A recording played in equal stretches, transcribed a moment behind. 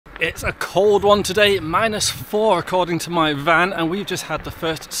It's a cold one today, -4 according to my van, and we've just had the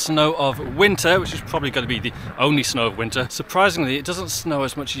first snow of winter, which is probably going to be the only snow of winter. Surprisingly, it doesn't snow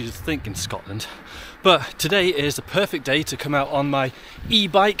as much as you'd think in Scotland. But today is the perfect day to come out on my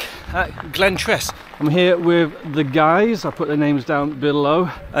e-bike at Glentress. I'm here with the guys, I'll put their names down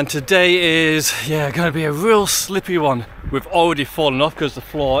below. And today is, going to be a real slippy one. We've already fallen off because the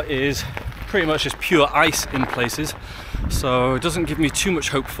floor is pretty much just pure ice in places. So it doesn't give me too much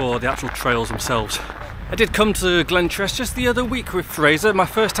hope for the actual trails themselves. I did come to Glentress just the other week with Fraser, my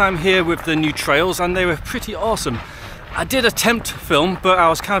first time here with the new trails, and they were pretty awesome. I did attempt to film, but I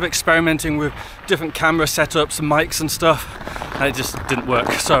was kind of experimenting with different camera setups and mics and stuff, and it just didn't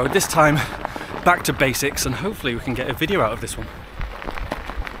work. So this time, back to basics, and hopefully we can get a video out of this one.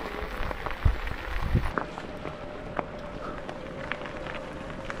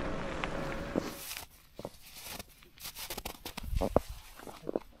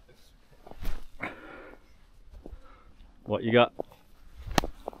 What you got?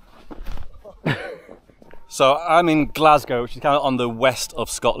 So I'm in Glasgow, which is kind of on the west of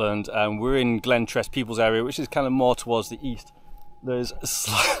Scotland, and we're in Glentress People's area, which is kind of more towards the east. There's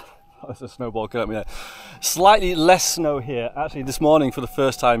there's a snowball cut at me there. Slightly less snow here. Actually, this morning, for the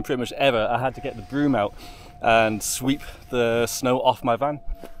first time pretty much ever, I had to get the broom out and sweep the snow off my van.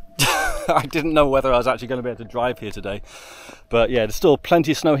 I didn't know whether I was actually going to be able to drive here today, but yeah, there's still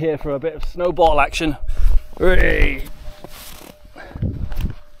plenty of snow here for a bit of snowball action. Hooray!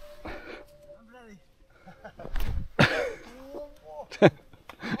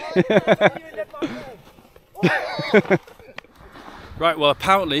 Right, well,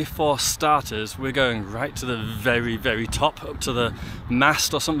 apparently for starters we're going right to the very top, up to the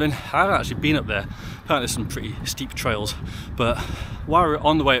mast or something. I haven't actually been up there. Apparently some pretty steep trails, but while we're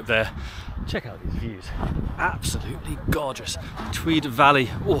on the way up there, check out these views. Absolutely gorgeous. Tweed Valley,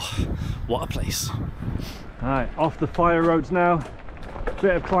 oh, what a place. Alright, off the fire roads now,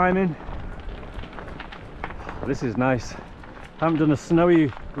 bit of climbing. This is nice. Haven't done a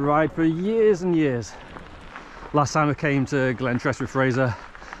snowy ride for years and years. Last time I came to Glentress with Fraser,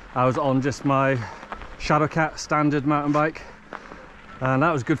 I was on just my Shadowcat standard mountain bike, and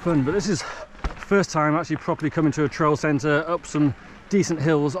that was good fun. But this is the first time actually properly coming to a trail centre up some decent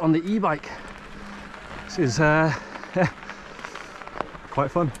hills on the e-bike. This is quite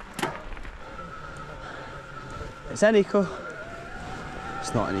fun. Is that Nico?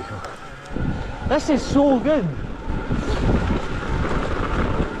 It's not Nico. This is so good.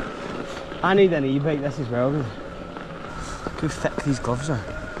 I need an e-bike, this is well good. Look how thick these gloves are.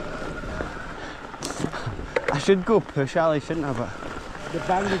 I should go push alley, shouldn't I? But the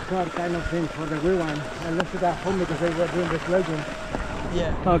bandage cord kind of thing for the real one, and look at that home because they were doing this loading.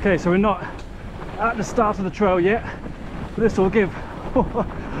 Yeah. Okay, so we're not at the start of the trail yet, but this will give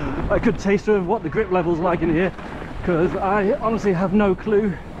a good taster of what the grip level's like in here, because I honestly have no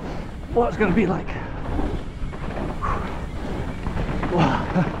clue what it's going to be like.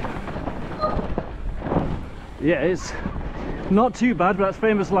 Yeah, it's not too bad, but that's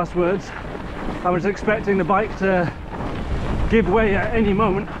famous last words. I was expecting the bike to give way at any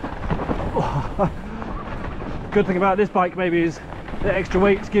moment. Good thing about this bike maybe is the extra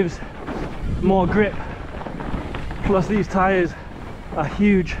weight gives more grip. Plus these tyres are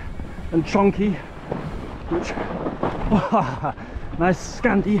huge and chunky, which nice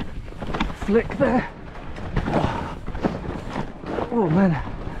scanty flick there. Oh man,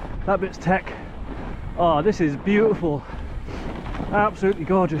 that bit's tech. Oh, this is beautiful. Absolutely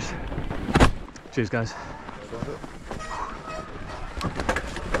gorgeous. Cheers, guys.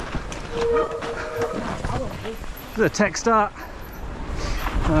 This is a tech start.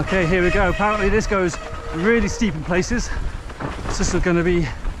 Okay, here we go. Apparently this goes really steep in places. This is going to be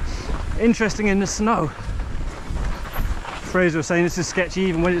interesting in the snow. Fraser was saying this is sketchy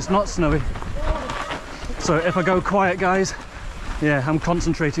even when it's not snowy. So if I go quiet, guys, yeah, I'm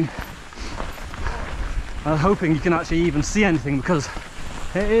concentrating. I'm hoping you can actually even see anything because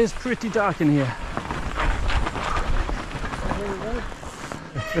it is pretty dark in here.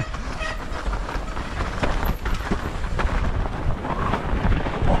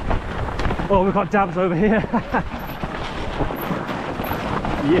 Oh, we've got dabs over here.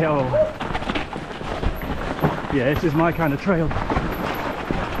 Yo. Yeah, this is my kind of trail.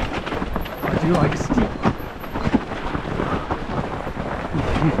 I do like steep.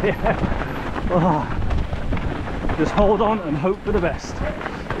 Yeah. Oh. Just hold on and hope for the best.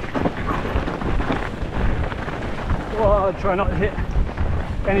 Oh, try not to hit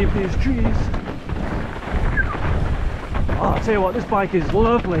any of these trees. Oh, I'll tell you what, this bike is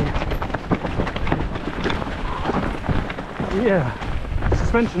lovely. Yeah, this is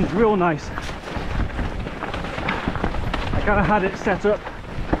suspension's real nice. I kind of had it set up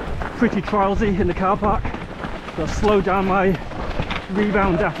pretty trialsy in the car park. So I slowed down my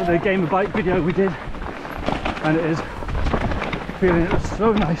rebound after the Game of Bike video we did, and it is feeling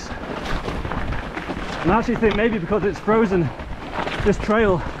so nice. And I actually think maybe because it's frozen, this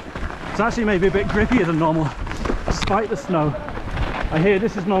trail is actually maybe a bit grippier than normal, despite the snow. I hear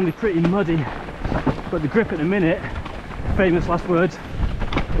this is normally pretty muddy, but the grip at the minute, famous last words,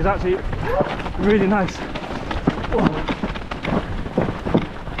 is actually really nice. Oh.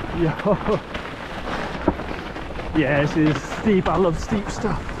 Yo. Yeah, this is steep. I love steep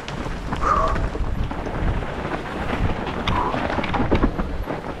stuff.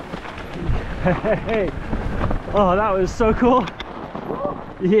 Hey. Oh, that was so cool.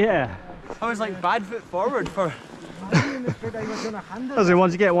 Yeah. I was like bad foot forward for... As in,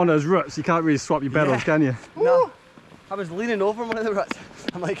 once you get one of those ruts, you can't really swap your pedals, can you? No. I was leaning over one of the ruts.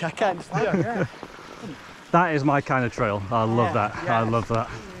 I'm like, I can't steer. That is my kind of trail. I love that. I love that.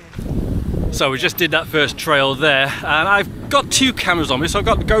 So we just did that first trail there, and I've got two cameras on me. So I've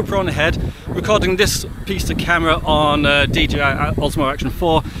got the GoPro on the head, recording this piece of camera on DJI Ultimo Action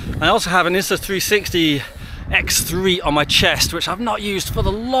 4. I also have an Insta360 X3 on my chest, which I've not used for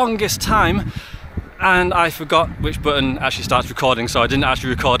the longest time. And I forgot which button actually starts recording, so I didn't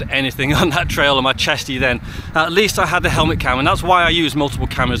actually record anything on that trail on my chesty then. At least I had the helmet cam, and that's why I use multiple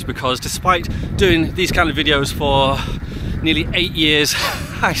cameras, because despite doing these kind of videos for nearly 8 years,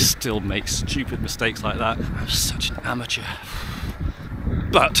 I still make stupid mistakes like that. I'm such an amateur.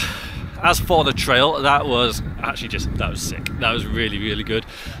 But as for the trail, that was actually that was sick. That was really, really good.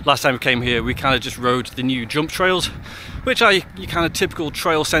 Last time we came here, we kind of just rode the new jump trails, which are your kind of typical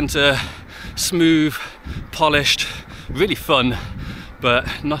trail center, smooth, polished, really fun, but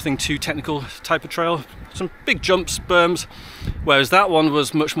nothing too technical type of trail. Some big jumps, berms, whereas that one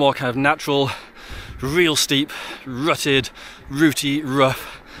was much more kind of natural, real steep, rutted, rooty,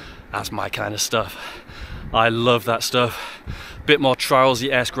 rough. That's my kind of stuff. I love that stuff. A bit more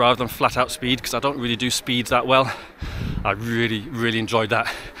trialsy-esque rather than flat out speed, because I don't really do speeds that well. I really, really enjoyed that.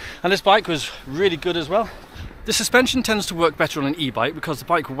 And this bike was really good as well. The suspension tends to work better on an e-bike because the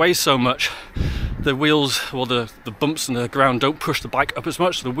bike weighs so much. The wheels, or the bumps in the ground don't push the bike up as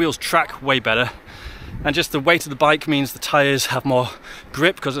much, so the wheels track way better. And just the weight of the bike means the tyres have more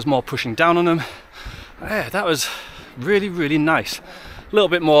grip because there's more pushing down on them. Yeah, that was really, really nice. A little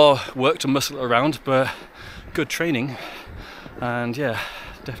bit more work to muscle around, but good training. And yeah,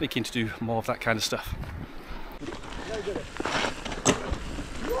 definitely keen to do more of that kind of stuff.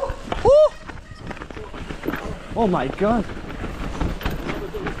 Woo! Oh my god.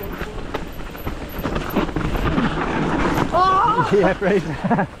 Oh! Yeah,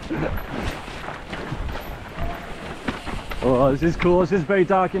 Fraser. Oh, this is cool. This is very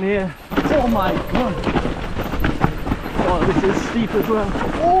dark in here. Oh my god. Oh, this is steep as well.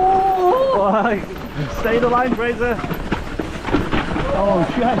 Oh, stay the line, Fraser. Oh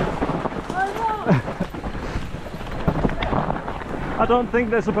shit. I don't think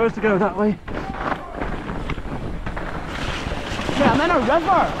they're supposed to go that way. Yeah, I'm in a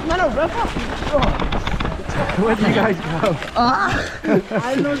river. I'm in a river. Oh. Where do you guys go?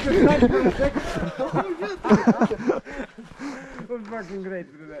 I know the time for a second. It was fucking great.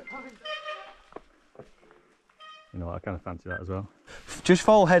 You know what, I kind of fancy that as well. Just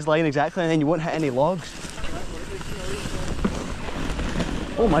follow his line exactly, and then you won't hit any logs.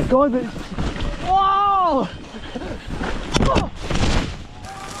 Oh my god! Whoa!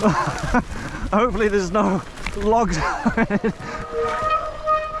 Hopefully there's no logs.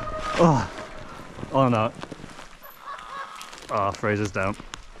 Oh no. Oh, Fraser's down.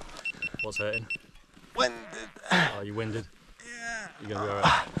 What's hurting? Winded. Oh, you winded? Yeah. You're gonna be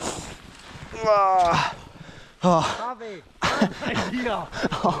alright.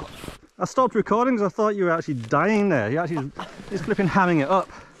 I stopped recording because I thought you were actually dying there. You actually just flipping hamming it up.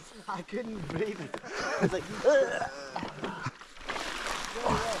 I couldn't breathe. I was like,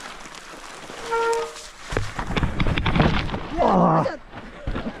 oh,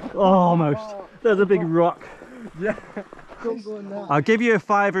 almost. There's a big rock. Yeah. Don't go in there. I'll give you a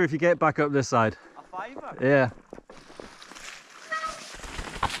 $5 if you get back up this side. a $5? Yeah.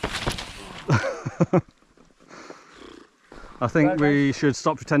 I think we should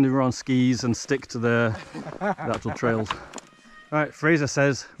stop pretending we're on skis and stick to the actual trails. Alright, Fraser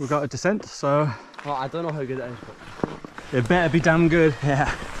says we've got a descent, so... Oh, I don't know how good it is, but... It better be damn good.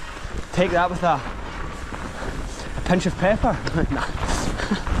 Yeah. Take that with a pinch of pepper.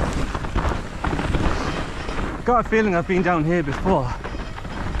 I've got a feeling I've been down here before.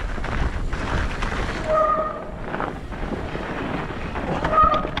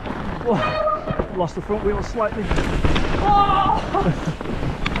 Oh, lost the front wheel slightly. Oh!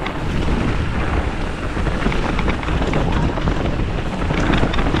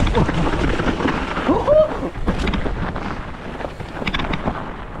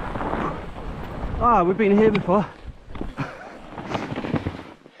 Ah, we've been here before.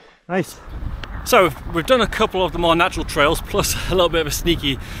 Nice. So we've done a couple of the more natural trails plus a little bit of a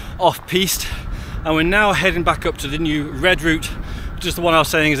sneaky off-piste, and we're now heading back up to the new red route, which is the one I was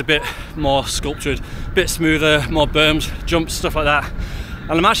saying is a bit more sculptured, a bit smoother, more berms, jumps, stuff like that.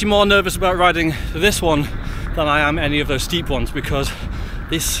 And I'm actually more nervous about riding this one than I am any of those steep ones, because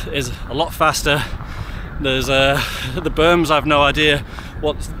this is a lot faster. There's the berms, I've no idea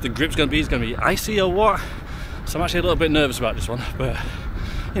what the grip's going to be. It's going to be icy or what, so I'm actually a little bit nervous about this one, but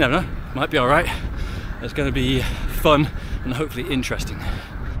you never know, might be alright. It's going to be fun and hopefully interesting.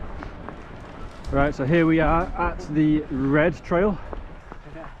 Right, so here we are at the red trail.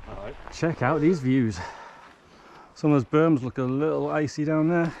 Check out these views. Some of those berms look a little icy down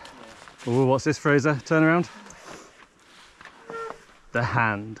there. Oh, what's this, Fraser? Turn around. The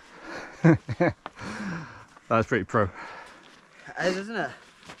hand. That's pretty pro. It is, isn't it?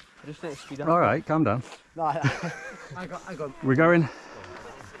 I just need to speed up. Alright, calm down. No, I got. We're going.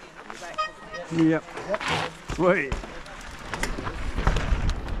 Yep. Sweet.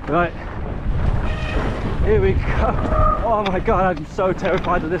 Right. Here we go. Oh my god, I'm so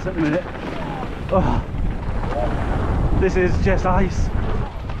terrified of this at the minute. Oh. This is just ice.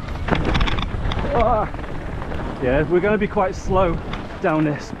 Oh. Yeah, we're going to be quite slow down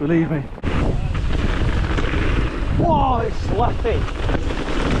this, believe me. Whoa, it's slippy.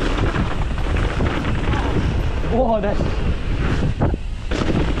 Whoa, this.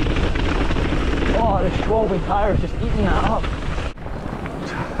 Oh, the Schwalbe tire is just eating that up.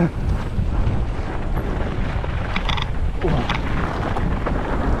 Whoa.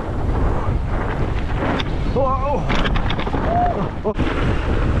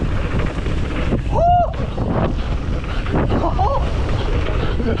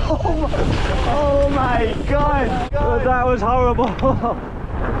 Oh my god! That was horrible.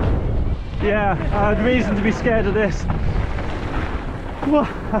 Yeah, I had reason to be scared of this.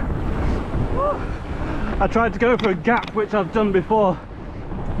 I tried to go for a gap, which I've done before,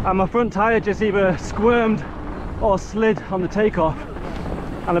 and my front tyre just either squirmed or slid on the takeoff,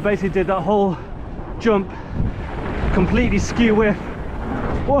 and I basically did that whole jump completely skew whiff.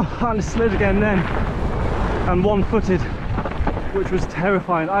 And it slid again then, and one-footed, which was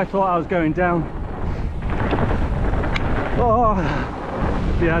terrifying. I thought I was going down. Oh,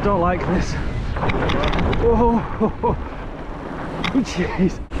 yeah, I don't like this. Oh,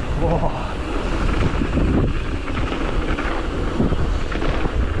 jeez. Oh.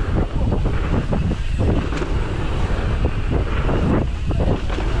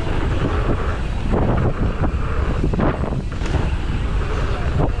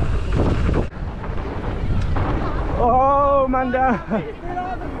 Oh, man down.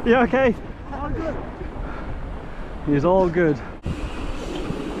 You okay? All good. He's all good.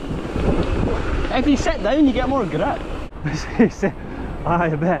 If you sit down, you get more grip. I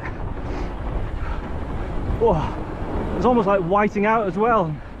bet. Oh, it's almost like whiting out as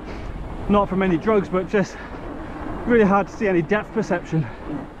well. Not from any drugs, but just really hard to see any depth perception.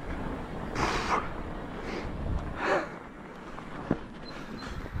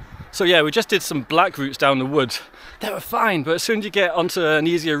 So yeah, we just did some black routes down the woods. They were fine, but as soon as you get onto an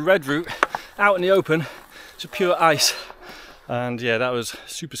easier red route, out in the open, it's pure ice. And yeah, that was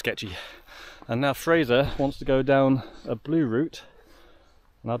super sketchy. And now Fraser wants to go down a blue route,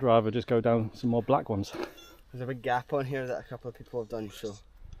 and I'd rather just go down some more black ones. There's a big gap on here that a couple of people have done, so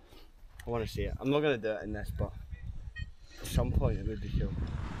I want to see it. I'm not going to do it in this, but at some point it would be cool.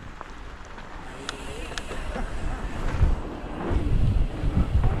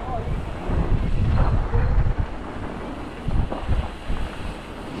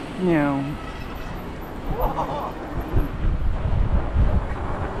 Yeah.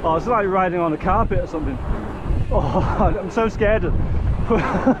 Oh, it's like riding on a carpet or something. Oh, I'm so scared of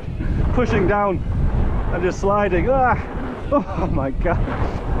pushing down and just sliding. Ah. Oh my god.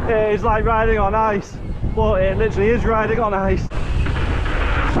 It's like riding on ice. Well, it literally is riding on ice.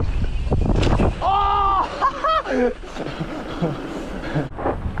 Oh!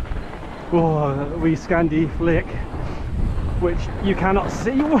 Oh, a wee Scandi flick, which you cannot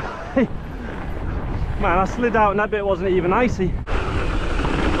see. Man, I slid out and that bit wasn't even icy.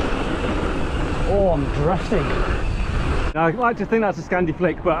 Oh, I'm drifting. I like to think that's a Scandi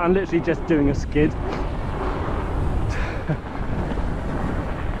flick, but I'm literally just doing a skid.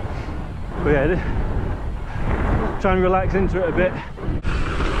 But yeah, try and relax into it a bit.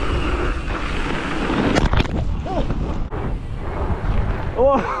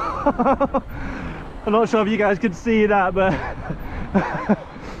 Oh. I'm not sure if you guys could see that, but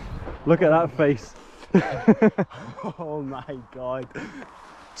look at that face. Oh my god.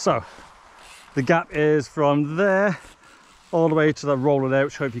 So, the gap is from there all the way to the roller there,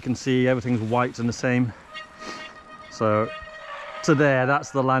 which I hope you can see. Everything's white and the same. So, to there, that's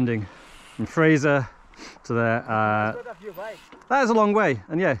the landing. From Fraser to there. That is a long way,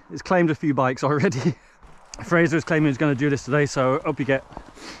 and yeah, it's claimed a few bikes already. Fraser is claiming he's going to do this today, so up you get.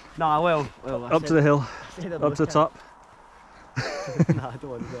 No, I will. Up to the hill, up to the top. Nah, I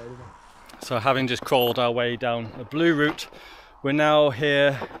don't want to do it. So having just crawled our way down a blue route, we're now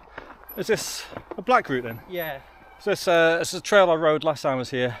here. Is this a black route then? Yeah. So it's a trail I rode last time I was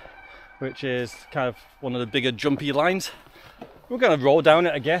here, which is kind of one of the bigger jumpy lines. We're going to roll down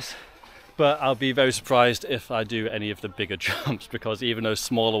it, I guess, but I'll be very surprised if I do any of the bigger jumps, because even those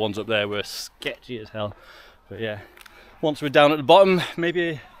smaller ones up there were sketchy as hell. But yeah, once we're down at the bottom, maybe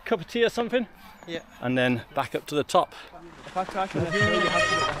a cup of tea or something. Yeah. And then back up to the top. If I crash in this hill, you have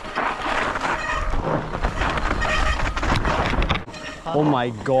to... Oh my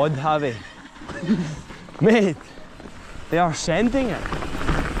god, Harvey. Mate, they are sending it.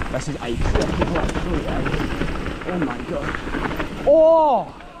 This is ice. Oh my god.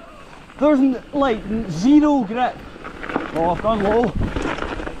 Oh! There's like zero grip. Oh, I've gone low.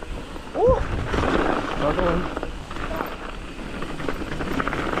 Oh! Struggling.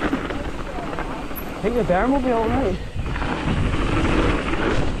 I think the berm will be alright.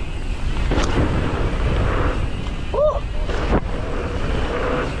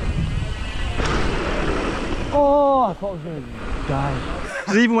 Oh, I thought I was going to die.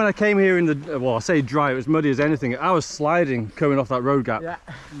 Because even when I came here in the, well, I say dry, it was muddy as anything. I was sliding coming off that road gap. Yeah.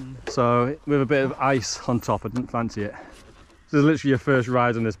 So with a bit of ice on top, I didn't fancy it. This is literally your first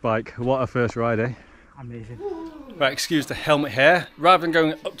ride on this bike. What a first ride, eh? Amazing. Right, excuse the helmet hair. Rather than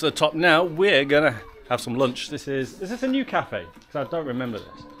going up to the top now, we're gonna have some lunch. Is this a new cafe? Because I don't remember this.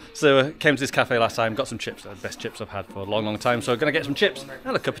 So I came to this cafe last time, got some chips. They're the best chips I've had for a long, long time. So I'm gonna get some chips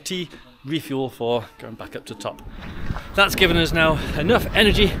and a cup of tea, refuel for going back up to the top. That's given us now enough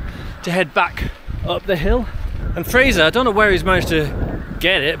energy to head back up the hill. And Fraser, I don't know where he's managed to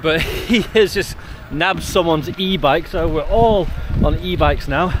get it, but he has just nabbed someone's e-bike. So we're all on e-bikes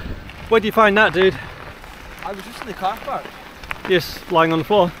now. Where do you find that, dude? I was just in the car park. Just lying on the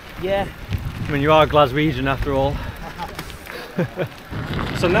floor? Yeah. I mean, you are a Glaswegian after all.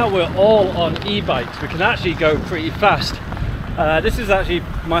 So now we're all on e-bikes. We can actually go pretty fast. This is actually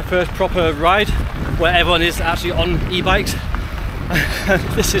my first proper ride where everyone is actually on e-bikes.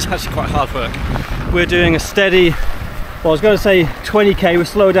 This is actually quite hard work. We're doing a steady, well, I was going to say 20k, we're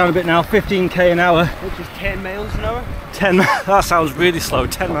slowed down a bit now, 15k an hour. Which is 10 miles an hour? 10, that sounds really slow,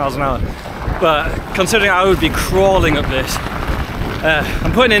 10 miles an hour. But considering I would be crawling up this,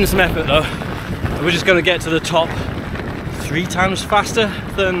 I'm putting in some effort though. We're just going to get to the top 3 times faster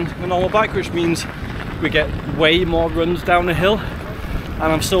than a normal bike, which means we get way more runs down the hill, and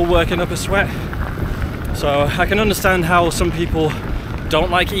I'm still working up a sweat. So I can understand how some people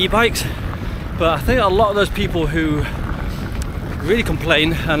don't like e-bikes, but I think a lot of those people who really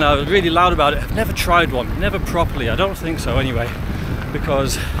complain and are really loud about it have never tried one, never properly. I don't think so anyway,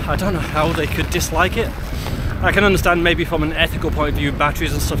 because I don't know how they could dislike it. I can understand maybe from an ethical point of view,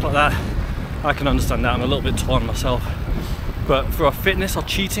 batteries and stuff like that, I can understand that. I'm a little bit torn myself, but for a fitness or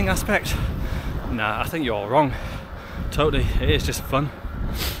cheating aspect, nah, I think you're all wrong. Totally, it is just fun.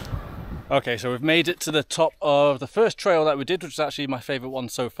 Okay, so we've made it to the top of the first trail that we did, which is actually my favourite one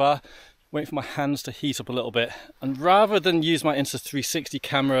so far. Waiting for my hands to heat up a little bit. And rather than use my Insta360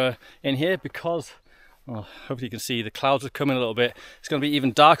 camera in here, because, well, hopefully you can see the clouds are coming a little bit, it's going to be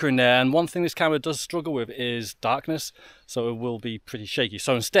even darker in there. And one thing this camera does struggle with is darkness, so it will be pretty shaky.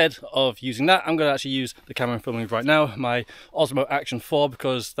 So instead of using that, I'm going to actually use the camera I'm filming right now, my Osmo Action 4,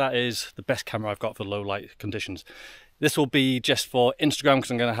 because that is the best camera I've got for low light conditions. This will be just for Instagram because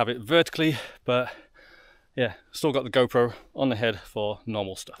I'm going to have it vertically, but yeah, still got the GoPro on the head for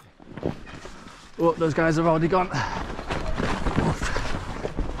normal stuff. Oh, those guys have already gone.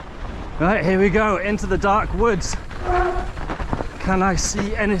 Right, here we go, into the dark woods. Can I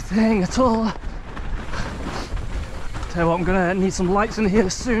see anything at all? Tell you what, I'm gonna need some lights in here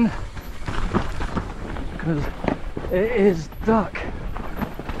soon, because it is dark.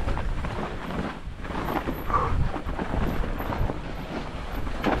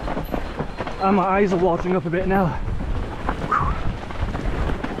 And my eyes are watering up a bit now.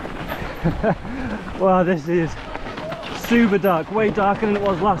 Wow, this is super dark, way darker than it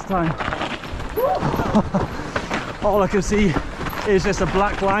was last time. All I can see is just a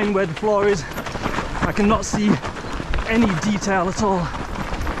black line where the floor is. I cannot see any detail at all.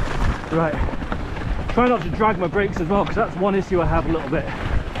 Right, try not to drag my brakes as well, because that's one issue I have a little bit.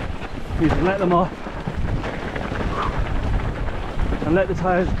 You just let them off and let the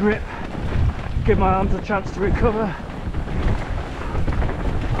tyres grip, give my arms a chance to recover.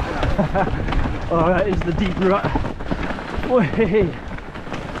 Alright, into the deep rut. Whee!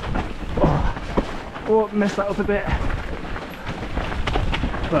 Oh, messed that up a bit.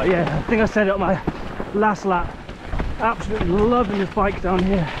 But yeah, I think I said it on my last lap. Absolutely loving this bike down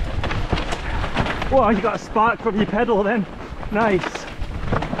here. Whoa, you got a spark from your pedal then. Nice.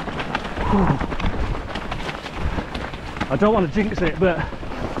 I don't want to jinx it, but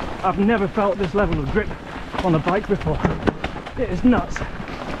I've never felt this level of grip on a bike before. It is nuts.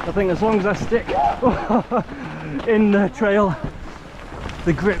 I think as long as I stick in the trail,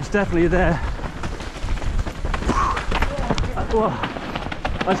 the grip's definitely there. Whoa,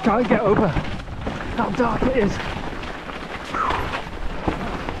 I just can't get over how dark it is.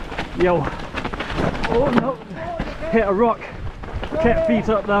 Yo. Oh no, hit a rock. Kept feet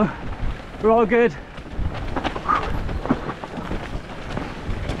up though. We're all good.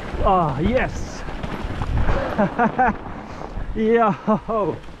 Oh, yes. Yo.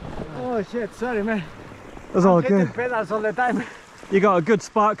 Oh shit, sorry man. That's all Hitting good. pedals all the time. You got a good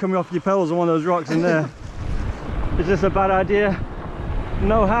spark coming off your pedals on one of those rocks in there. Is this a bad idea?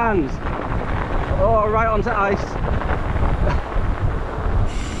 No hands. Oh, right onto ice.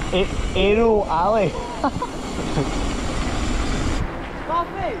 Aero alley. Stop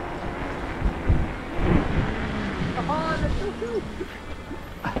it! Oh, that's so cool.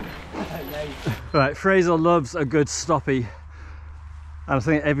 Right, Fraser loves a good stoppy. And I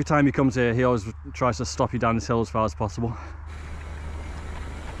think every time he comes here, he always tries to stop you down this hill as far as possible.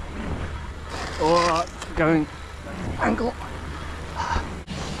 Oh, going angle.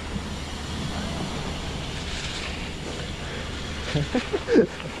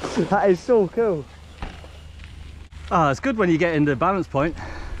 That is so cool. Ah, it's good when you get in the balance point.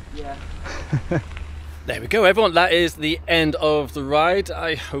 Yeah. There we go, everyone. That is the end of the ride.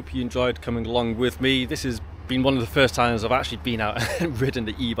 I hope you enjoyed coming along with me. This has been one of the first times I've actually been out and ridden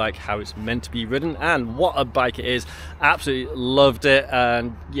the e-bike how it's meant to be ridden, and what a bike it is. Absolutely loved it.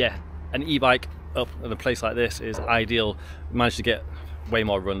 And yeah, an e-bike up in a place like this is ideal. We managed to get way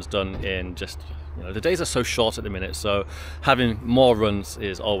more runs done in just, you know, the days are so short at the minute, so having more runs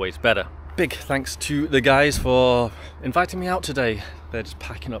is always better. Big thanks to the guys for inviting me out today. They're just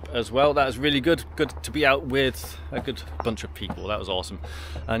packing up as well. That was really good. Good to be out with a good bunch of people. That was awesome.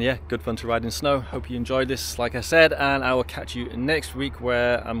 And yeah, good fun to ride in snow. Hope you enjoyed this, like I said, and I will catch you next week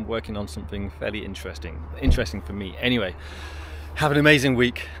where I'm working on something fairly interesting for me. Anyway, have an amazing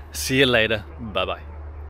week. See you later. Bye bye.